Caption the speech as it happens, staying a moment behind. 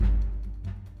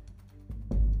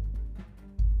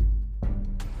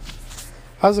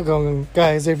How's it going,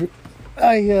 guys?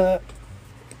 I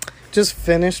just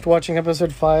finished watching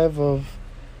episode 5 of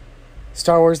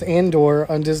Star Wars Andor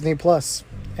on Disney Plus,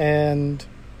 and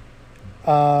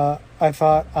I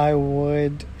thought I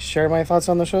would share my thoughts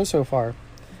on the show so far.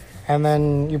 And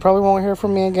then you probably won't hear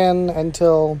from me again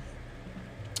until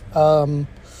the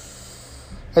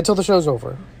show's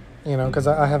over, because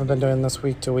I haven't been doing this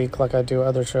week to week like I do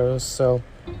other shows. So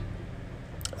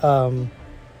I'll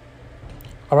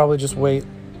probably just wait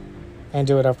and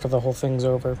do it after the whole thing's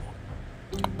over.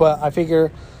 But I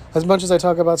figure, as much as I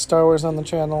talk about Star Wars on the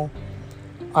channel,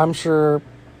 I'm sure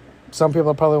some people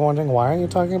are probably wondering, why aren't you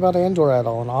talking about Andor at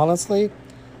all? And honestly,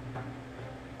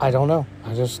 I don't know.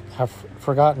 I just have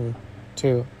forgotten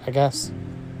to, I guess.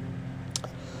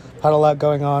 Had a lot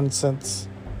going on since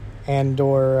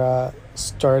Andor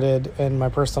started in my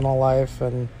personal life,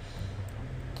 and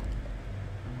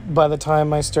by the time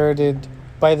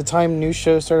new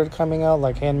shows started coming out,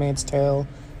 like Handmaid's Tale,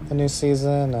 the new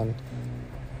season, and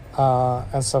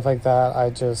stuff like that, I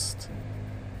just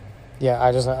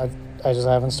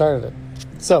haven't started it.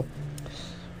 So,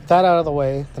 that out of the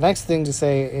way, the next thing to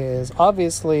say is,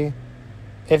 obviously,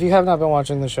 if you have not been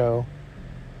watching the show,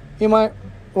 you might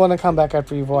want to come back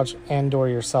after you've watched Andor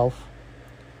yourself,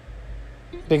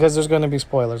 because there's going to be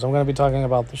spoilers. I'm going to be talking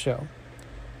about the show.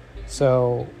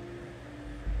 So,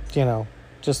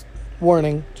 just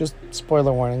warning, just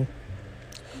spoiler warning.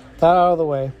 That out of the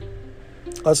way,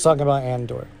 let's talk about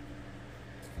Andor.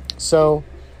 So,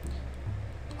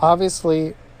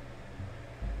 obviously,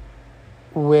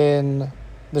 when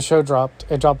the show dropped,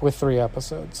 it dropped with 3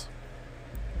 episodes.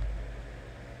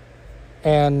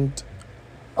 And,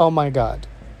 oh my god.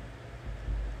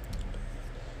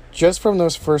 Just from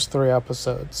those first 3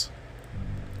 episodes,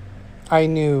 I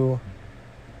knew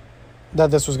that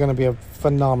this was going to be a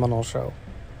phenomenal show.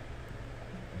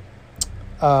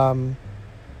 I'm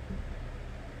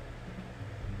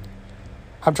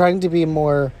trying to be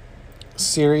more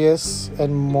serious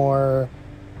and more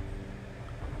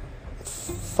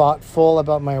thoughtful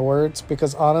about my words,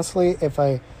 because honestly, if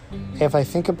I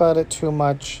think about it too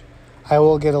much, I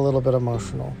will get a little bit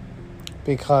emotional.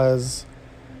 Because,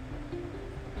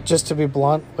 just to be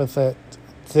blunt with it,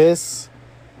 this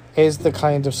is the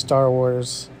kind of Star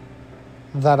Wars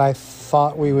that I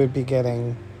thought we would be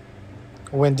getting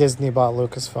when Disney bought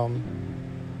Lucasfilm.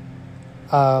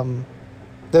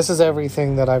 This is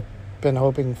everything that I've been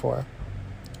hoping for.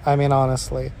 I mean,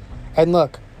 honestly. And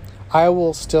look, I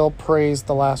will still praise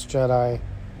The Last Jedi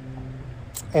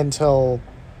until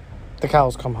the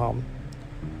cows come home.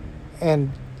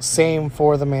 And same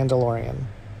for The Mandalorian.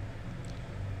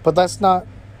 But let's not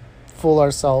fool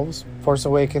ourselves. Force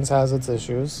Awakens has its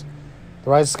issues. The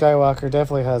Rise of Skywalker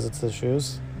definitely has its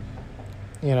issues.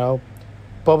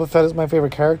 Boba Fett is my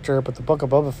favorite character, but the Book of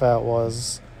Boba Fett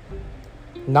was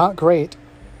not great,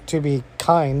 to be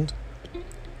kind.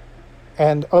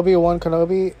 And Obi-Wan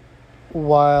Kenobi,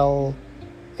 while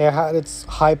it had its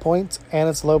high points and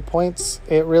its low points,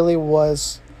 it really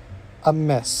was a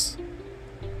miss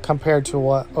compared to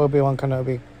what Obi-Wan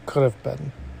Kenobi could have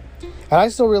been. And I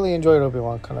still really enjoyed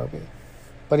Obi-Wan Kenobi.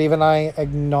 But even I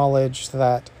acknowledge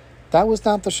that was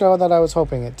not the show that I was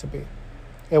hoping it to be.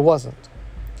 It wasn't.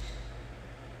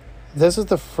 This is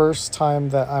the first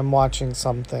time that I'm watching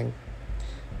something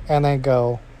and I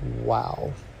go,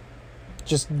 wow.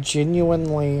 Just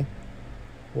genuinely,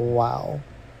 wow.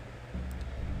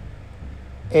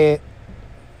 It's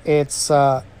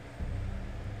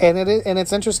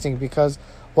interesting because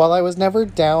while I was never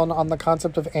down on the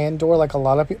concept of Andor like a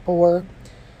lot of people were,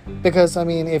 because, I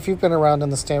mean, if you've been around in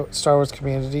the Star Wars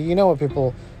community, you know what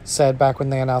people said back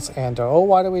when they announced Andor. Oh,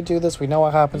 why do we do this? We know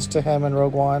what happens to him in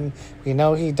Rogue One. We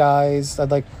know he dies.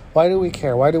 Why do we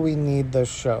care? Why do we need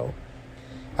this show?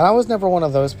 And I was never one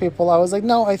of those people. I was like,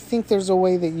 no, I think there's a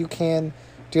way that you can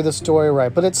do the story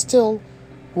right. But it still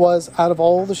was, out of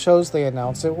all the shows they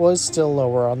announced, it was still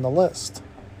lower on the list.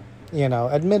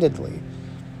 Admittedly.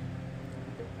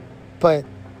 But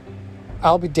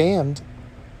I'll be damned.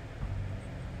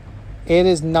 It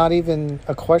is not even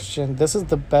a question. This is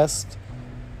the best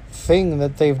thing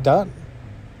that they've done.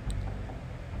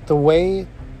 The way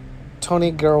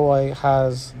Tony Gilroy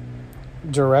has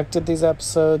directed these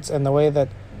episodes and the way that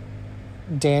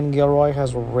Dan Gilroy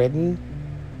has written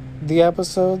the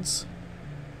episodes,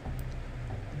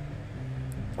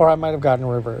 or I might have gotten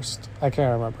reversed. I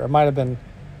can't remember. It might have been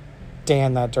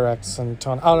Dan that directs and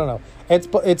Tony. I don't know.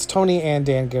 It's Tony and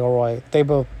Dan Gilroy. They're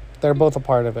both a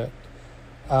part of it.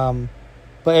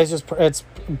 But it's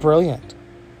brilliant.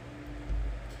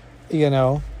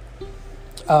 I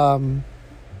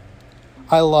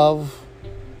love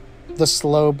the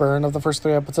slow burn of the first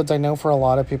 3 episodes. I know for a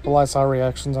lot of people, I saw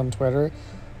reactions on Twitter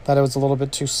that it was a little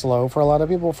bit too slow for a lot of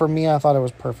people. For me, I thought it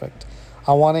was perfect.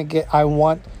 I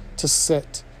want to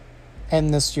sit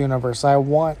in this universe. I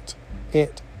want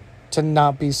it to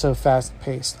not be so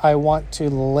fast-paced. I want to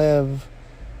live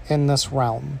in this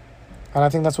realm. And I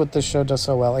think that's what this show does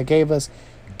so well. It gave us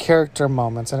character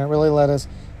moments, and it really let us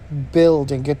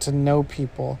build and get to know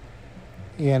people,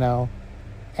 you know,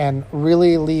 and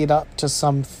really lead up to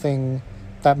something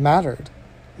that mattered,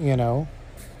 you know.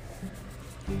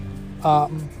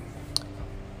 But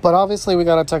obviously we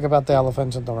got to talk about the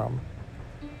elephant in the room.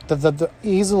 The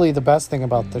easily the best thing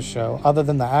about this show, other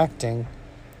than the acting,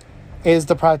 is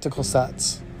the practical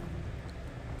sets.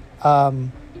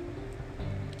 Because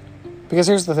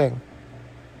here's the thing.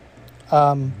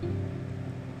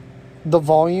 The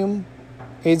volume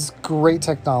is great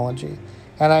technology.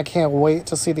 And I can't wait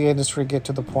to see the industry get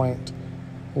to the point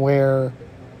where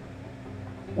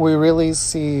we really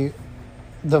see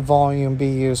the volume be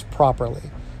used properly.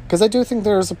 Because I do think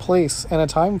there is a place and a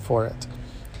time for it.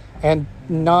 And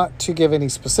not to give any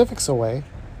specifics away,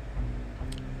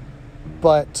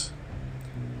 but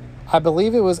I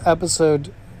believe it was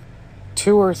episode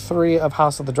 2 or 3 of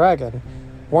House of the Dragon.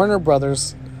 Warner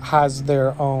Brothers has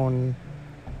their own...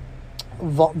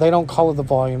 they don't call it the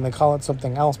volume, they call it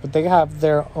something else, but they have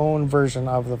their own version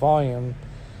of the volume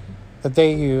that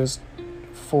they used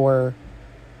for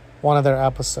one of their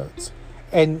episodes.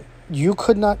 And you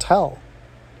could not tell.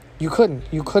 You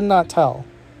could not tell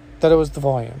that it was the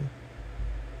volume.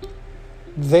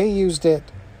 They used it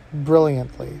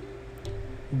brilliantly.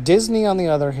 Disney, on the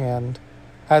other hand,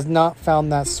 has not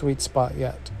found that sweet spot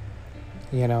yet.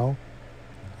 You know?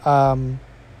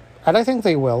 And I think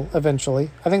they will,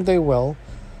 eventually. I think they will.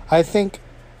 And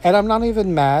I'm not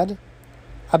even mad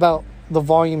about the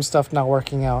volume stuff not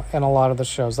working out in a lot of the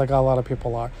shows, like a lot of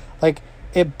people are. Like,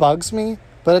 it bugs me,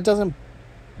 but it doesn't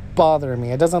bother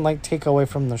me. It doesn't, like, take away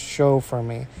from the show for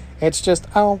me. It's just,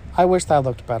 oh, I wish that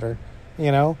looked better,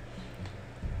 you know?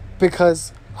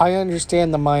 Because I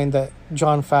understand the mind that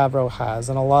Jon Favreau has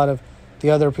and a lot of the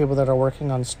other people that are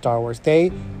working on Star Wars.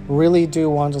 They really do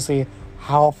want to see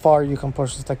how far you can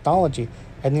push this technology.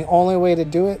 And the only way to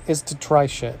do it is to try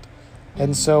shit.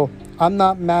 And so I'm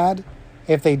not mad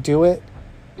if they do it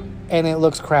and it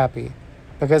looks crappy.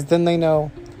 Because then they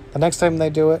know the next time they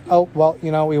do it, oh, well,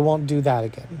 you know, we won't do that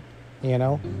again. You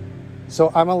know?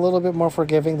 So I'm a little bit more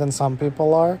forgiving than some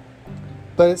people are.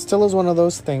 But it still is one of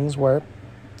those things where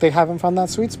they haven't found that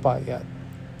sweet spot yet.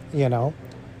 You know?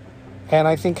 And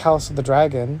I think House of the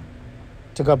Dragon,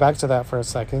 to go back to that for a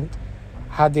second,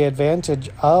 had the advantage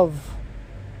of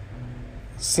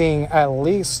seeing at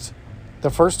least the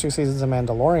first 2 seasons of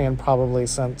Mandalorian, probably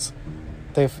since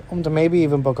they filmed, maybe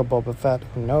even Book of Boba Fett,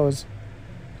 who knows.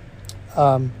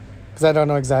 Because I don't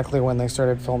know exactly when they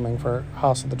started filming for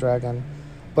House of the Dragon.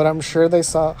 But I'm sure they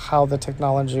saw how the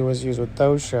technology was used with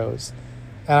those shows.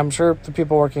 And I'm sure the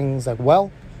people working is like,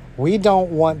 well, we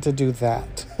don't want to do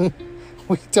that.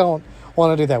 We don't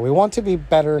want to do that. We want to be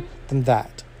better than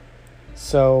that.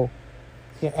 So,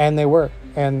 yeah, and they were.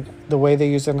 And the way they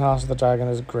used it in House of the Dragon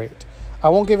is great. I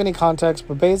won't give any context,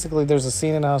 but basically there's a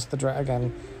scene in House of the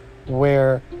Dragon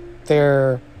where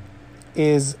there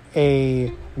is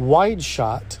a wide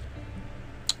shot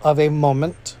of a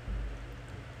moment,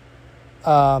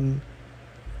 and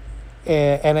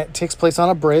it takes place on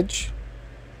a bridge.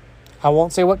 I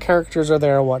won't say what characters are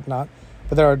there or whatnot,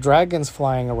 but there are dragons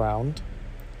flying around.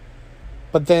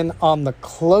 But then on the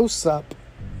close-up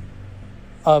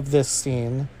of this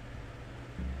scene,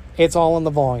 it's all in the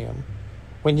volume.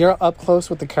 When you're up close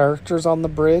with the characters on the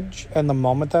bridge and the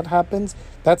moment that happens,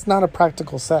 that's not a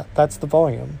practical set. That's the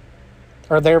volume.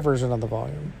 Or their version of the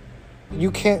volume. You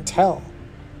can't tell.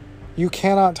 You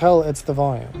cannot tell it's the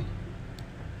volume.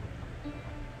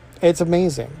 It's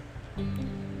amazing.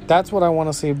 That's what I want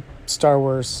to see Star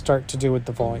Wars start to do with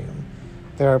the volume.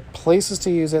 There are places to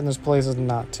use it and there's places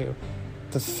not to.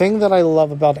 The thing that I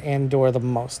love about Andor the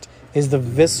most is the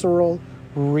visceral,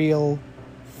 real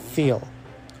feel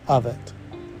of it.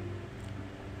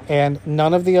 And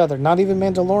none of the other, not even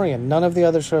Mandalorian, none of the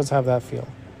other shows have that feel.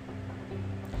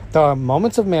 There are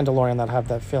moments of Mandalorian that have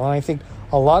that feel, and I think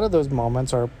a lot of those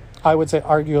moments are, I would say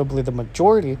arguably the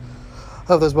majority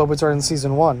of those moments are in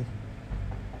season 1.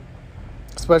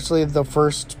 Especially the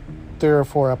first 3 or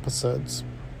 4 episodes,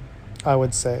 I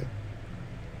would say.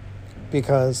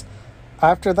 Because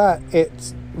after that,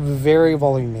 it's very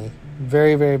volumey.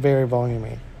 Very, very, very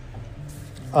volumey.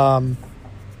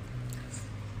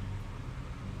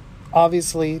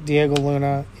 Obviously, Diego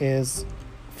Luna is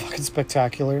fucking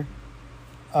spectacular.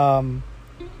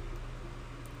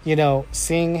 you know,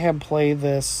 seeing him play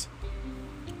this,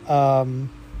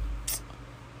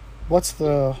 what's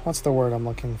the word I'm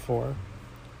looking for?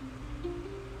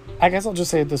 I guess I'll just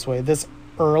say it this way. This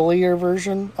earlier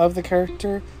version of the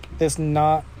character, this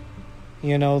not,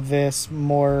 you know, this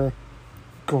more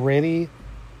gritty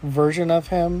version of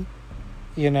him,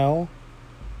 you know,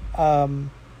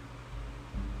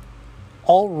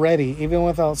 already, even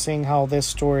without seeing how this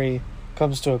story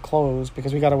comes to a close,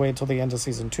 because we got to wait till the end of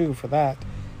season 2 for that.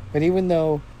 But even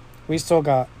though we still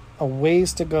got a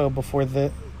ways to go before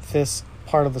this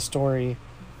part of the story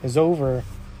is over,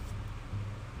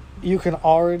 you can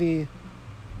already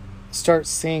start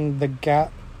seeing the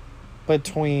gap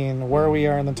between where we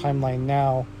are in the timeline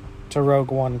now to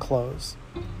Rogue One close.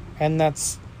 And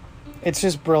it's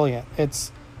just brilliant.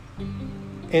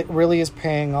 It really is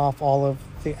paying off all of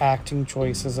the acting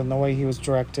choices and the way he was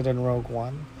directed in Rogue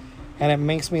One. And it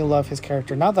makes me love his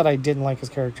character. Not that I didn't like his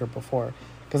character before,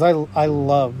 because I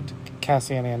loved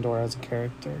Cassian Andor as a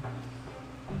character.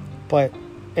 But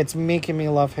it's making me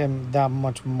love him that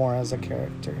much more as a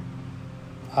character.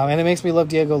 And it makes me love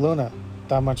Diego Luna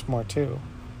that much more too,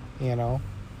 you know.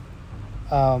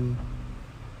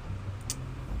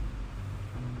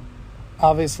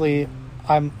 Obviously,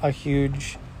 I'm a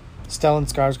huge Stellan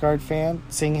Skarsgård fan.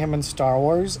 Seeing him in Star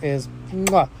Wars is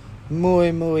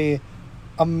muy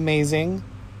amazing.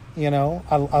 You know,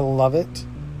 I love it.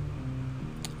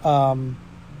 I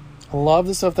love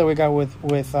the stuff that we got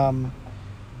with Mon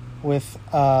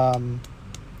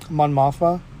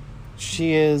Mothma.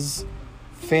 She is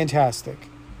fantastic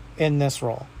in this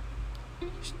role.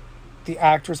 The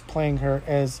actress playing her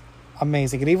is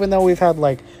amazing. And even though we've had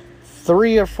like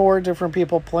 3 or 4 different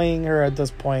people playing her at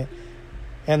this point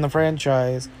in the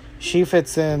franchise, she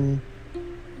fits in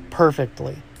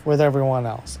perfectly with everyone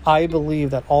else. I believe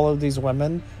that all of these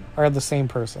women are the same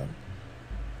person.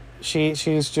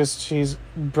 She's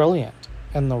brilliant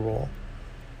in the role.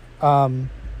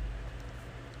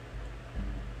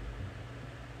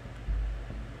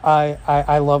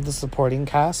 I love the supporting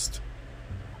cast.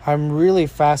 I'm really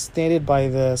fascinated by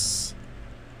this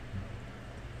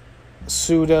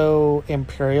pseudo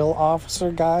Imperial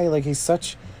officer guy. Like, he's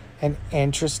such an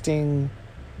interesting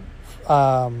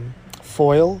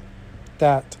foil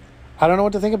that I don't know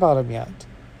what to think about him yet.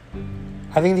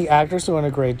 I think the actor's doing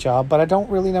a great job, but I don't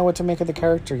really know what to make of the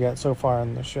character yet so far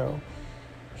in the show.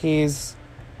 He's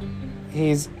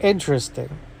interesting,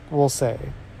 we'll say.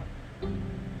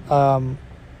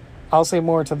 I'll say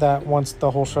more to that once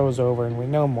the whole show is over and we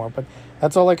know more, but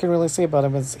that's all I can really say about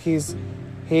him is he's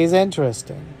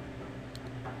interesting.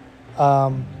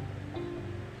 But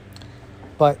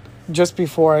just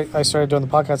before I started doing the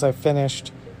podcast, I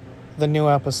finished the new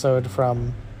episode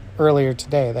from earlier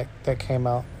today that came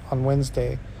out on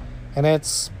Wednesday, and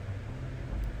it's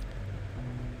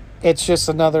just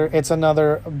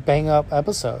another bang up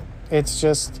episode. It's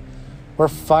just, we're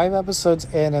 5 episodes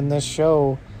in, and this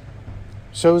show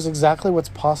shows exactly what's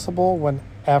possible when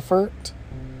effort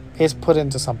is put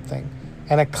into something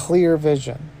and a clear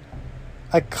vision.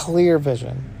 A clear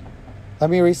vision. Let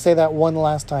me re-say that one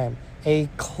last time. A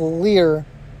clear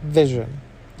vision.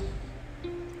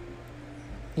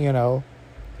 You know,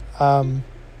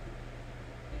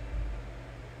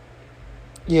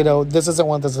 this isn't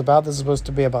what this is about. This is supposed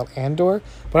to be about Andor,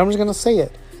 but I'm just going to say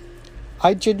it.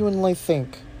 I genuinely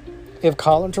think if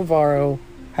Colin Trevorrow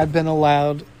had been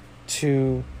allowed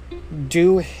to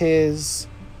do his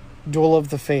Duel of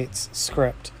the Fates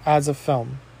script as a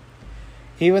film,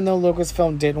 even though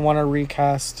Lucasfilm didn't want to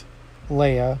recast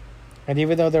Leia, and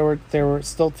even though there were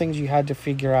still things you had to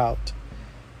figure out,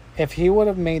 if he would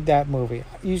have made that movie,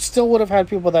 you still would have had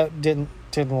people that didn't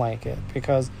like it,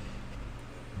 because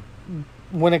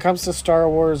when it comes to Star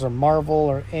Wars or Marvel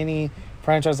or any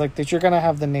franchise like this, you're going to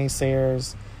have the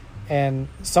naysayers, and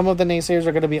some of the naysayers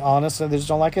are going to be honest and they just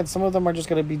don't like it. Some of them are just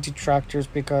going to be detractors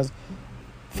because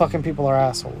fucking people are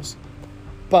assholes.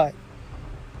 But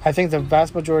I think the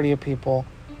vast majority of people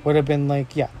would have been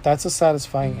like, yeah, that's a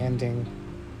satisfying ending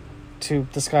to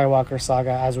the Skywalker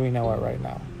saga as we know it right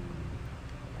now.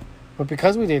 But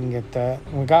because we didn't get that,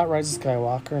 and we got Rise of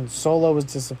Skywalker, and Solo was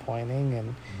disappointing,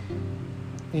 and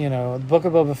the Book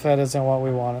of Boba Fett isn't what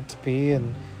we want it to be,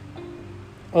 and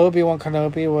Obi-Wan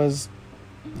Kenobi was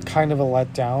kind of a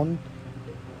letdown.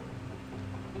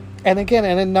 And again,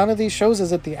 and in none of these shows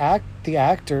is it the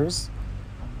actors.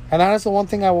 And that is the one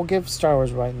thing I will give Star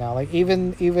Wars right now. Like,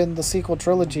 even the sequel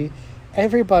trilogy,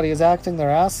 everybody is acting their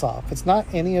ass off. It's not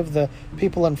any of the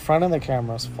people in front of the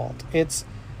camera's fault. It's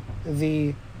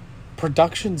the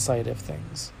production side of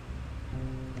things.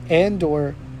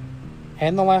 Andor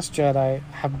and The Last Jedi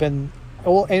have been,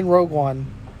 and Rogue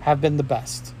One have been the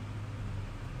best.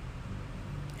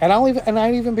 And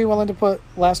I'd even be willing to put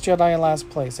Last Jedi in last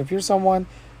place. If you're someone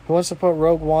who wants to put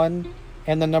Rogue One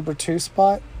in the number 2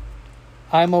 spot,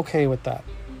 I'm okay with that.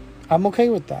 I'm okay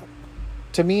with that.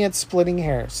 To me, it's splitting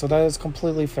hairs, so that is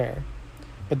completely fair.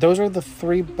 But those are the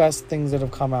 3 best things that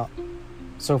have come out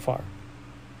so far.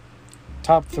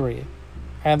 Top 3.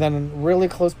 And then really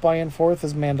close by in 4th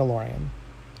is Mandalorian.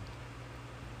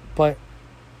 But,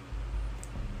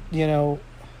 you know,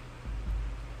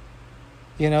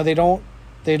 they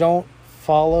don't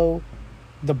follow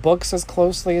the books as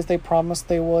closely as they promised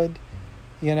they would.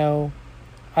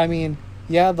 I mean,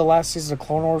 yeah, the last season of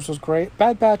Clone Wars was great.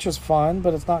 Bad Batch is fun,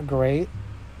 but it's not great.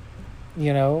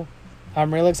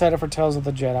 I'm really excited for Tales of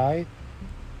the Jedi.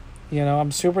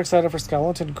 I'm super excited for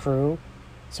Skeleton Crew.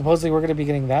 Supposedly we're going to be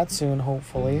getting that soon,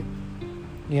 hopefully.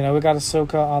 We got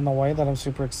Ahsoka on the way that I'm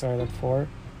super excited for.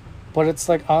 But it's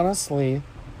like, honestly,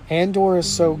 Andor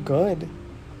is so good.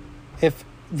 If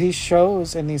these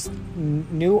shows and these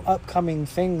new upcoming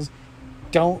things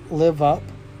don't live up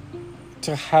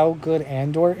to how good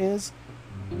Andor is,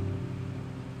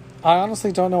 I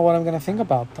honestly don't know what I'm going to think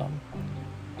about them.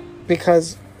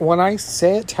 Because when I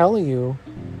tell you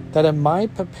that in my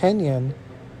opinion,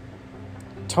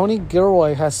 Tony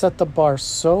Gilroy has set the bar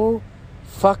so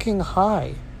fucking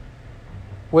high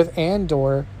with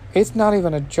Andor, it's not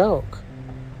even a joke.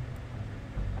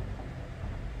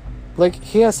 Like,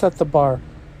 he has set the bar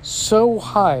so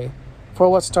high for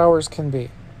what Star Wars can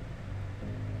be.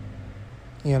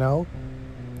 And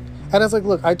it's like,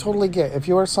 look, I totally get, if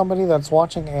you are somebody that's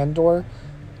watching Andor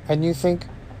and you think,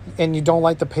 and you don't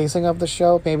like the pacing of the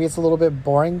show, maybe it's a little bit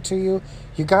boring to you,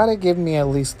 you gotta give me at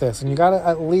least this, and you gotta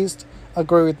at least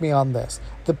agree with me on this.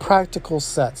 The practical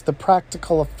sets, the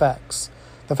practical effects,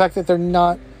 the fact that they're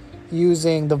not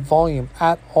using the volume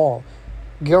at all.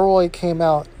 Gilroy came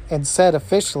out and said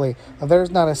officially that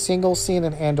there's not a single scene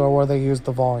in Andor where they use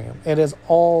the volume. It is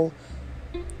all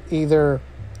either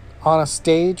on a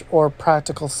stage or a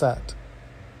practical set.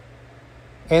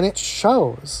 And it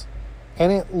shows.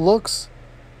 And it looks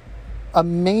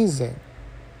amazing.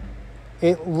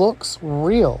 It looks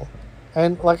real.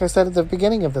 And like I said at the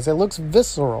beginning of this, it looks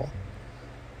visceral.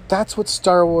 That's what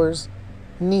Star Wars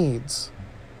needs.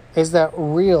 Is that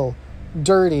real,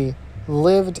 dirty,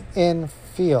 lived-in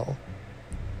feel.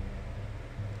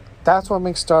 That's what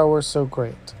makes Star Wars so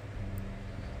great.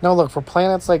 Now look, for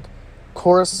planets like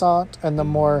Coruscant and the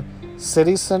more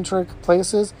city-centric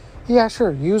places, yeah,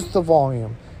 sure, use the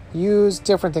volume. Use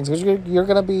different things. Because you're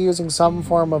going to be using some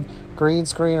form of green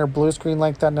screen or blue screen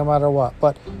like that no matter what.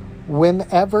 But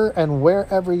whenever and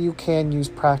wherever you can, use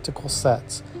practical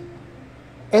sets.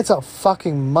 It's a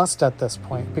fucking must at this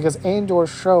point. Because Andor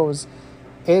shows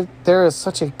there is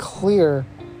such a clear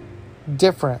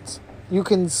difference. You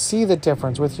can see the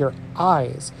difference with your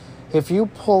eyes. If you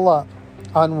pull up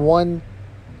on one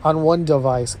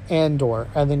device, Andor,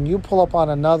 and then you pull up on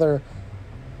another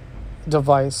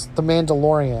device, The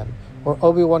Mandalorian, or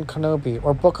Obi-Wan Kenobi,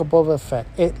 or Book of Boba Fett,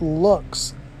 it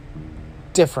looks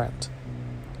different.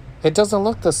 It doesn't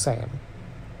look the same.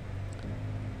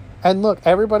 And look,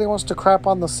 everybody wants to crap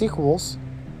on the sequels,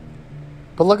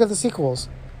 but look at the sequels.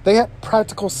 They had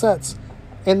practical sets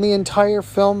in the entire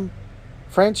film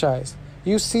franchise.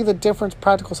 You see the difference,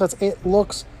 practical sets. It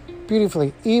looks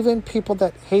beautifully. Even people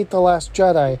that hate The Last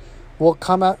Jedi will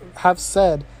come out, have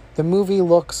said the movie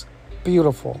looks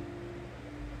beautiful.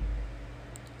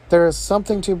 There is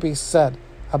something to be said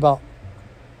about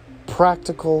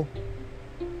practical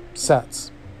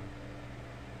sets.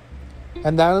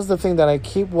 And that is the thing that I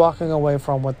keep walking away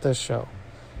from with this show,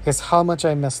 is how much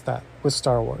I miss that with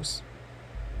Star Wars.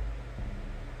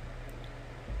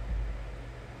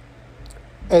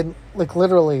 And like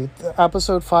literally,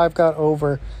 episode 5 got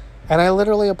over, and I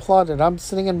literally applauded. I'm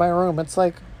sitting in my room. It's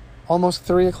like almost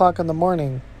 3 o'clock in the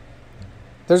morning.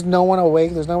 There's no one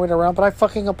awake. There's no one around. But I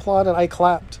fucking applauded. I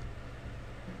clapped.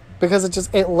 Because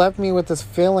it left me with this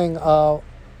feeling of,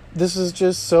 this is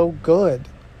just so good.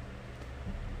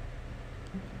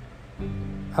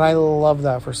 And I love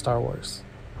that for Star Wars.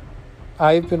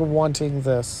 I've been wanting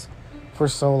this for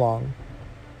so long.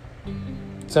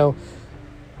 So,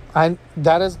 that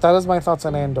is my thoughts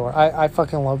on Andor. I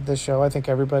fucking love this show. I think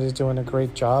everybody's doing a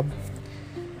great job.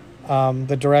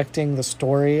 The directing, the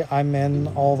story, I'm in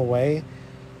all the way.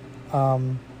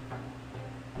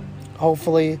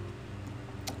 Hopefully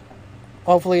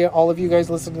all of you guys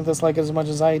listen to this like it as much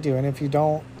as I do. And if you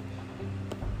don't,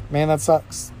 man, that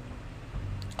sucks.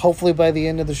 Hopefully by the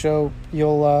end of the show,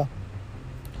 you'll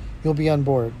be on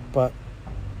board. But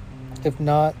if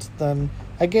not, then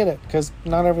I get it, because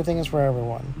not everything is for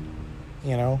everyone,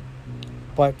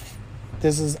 But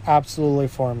This is absolutely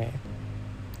for me.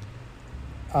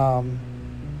 I'll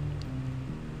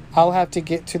have to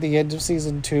get to the end of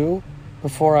season 2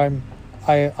 before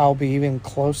I'll be even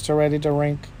close to ready to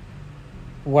rank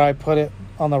where I put it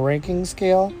on the ranking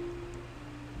scale.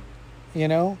 You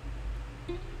know?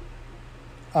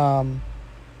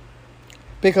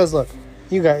 Because look,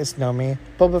 you guys know me.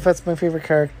 Boba Fett's my favorite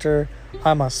character.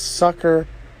 I'm a sucker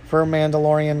for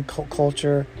Mandalorian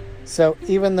culture. So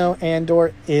even though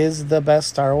Andor is the best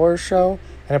Star Wars show,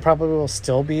 and it probably will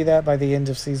still be that by the end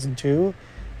of season 2,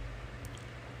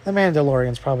 The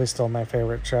Mandalorian's probably still my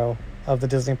favorite show of the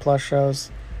Disney Plus shows.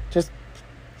 Just,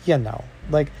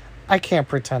 like, I can't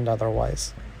pretend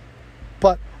otherwise.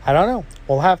 But, I don't know.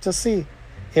 We'll have to see.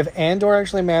 If Andor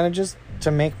actually manages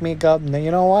to make me go,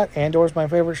 you know what? Andor's my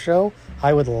favorite show.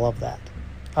 I would love that.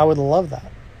 I would love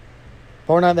that.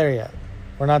 But we're not there yet.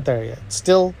 We're not there yet.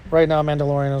 Still, right now,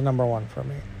 Mandalorian is number 1 for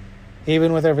me.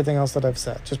 Even with everything else that I've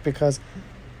said. Just because,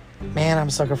 man, I'm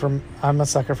a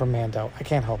sucker for Mando. I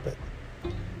can't help it.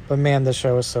 But man, this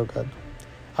show is so good.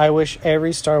 I wish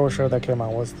every Star Wars show that came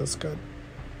out was this good.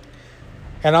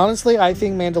 And honestly, I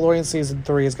think Mandalorian Season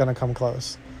 3 is going to come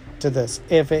close to this.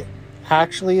 If it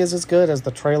actually is as good as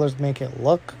the trailers make it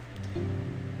look,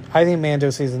 I think Mando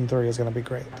Season 3 is going to be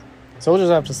great. So we'll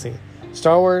just have to see.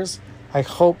 Star Wars, I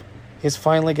hope, is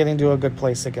finally getting to a good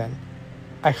place again.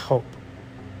 I hope.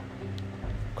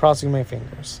 Crossing my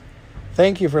fingers.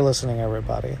 Thank you for listening,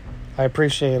 everybody. I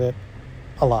appreciate it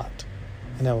a lot.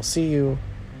 And I will see you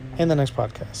in the next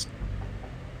podcast.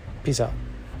 Peace out.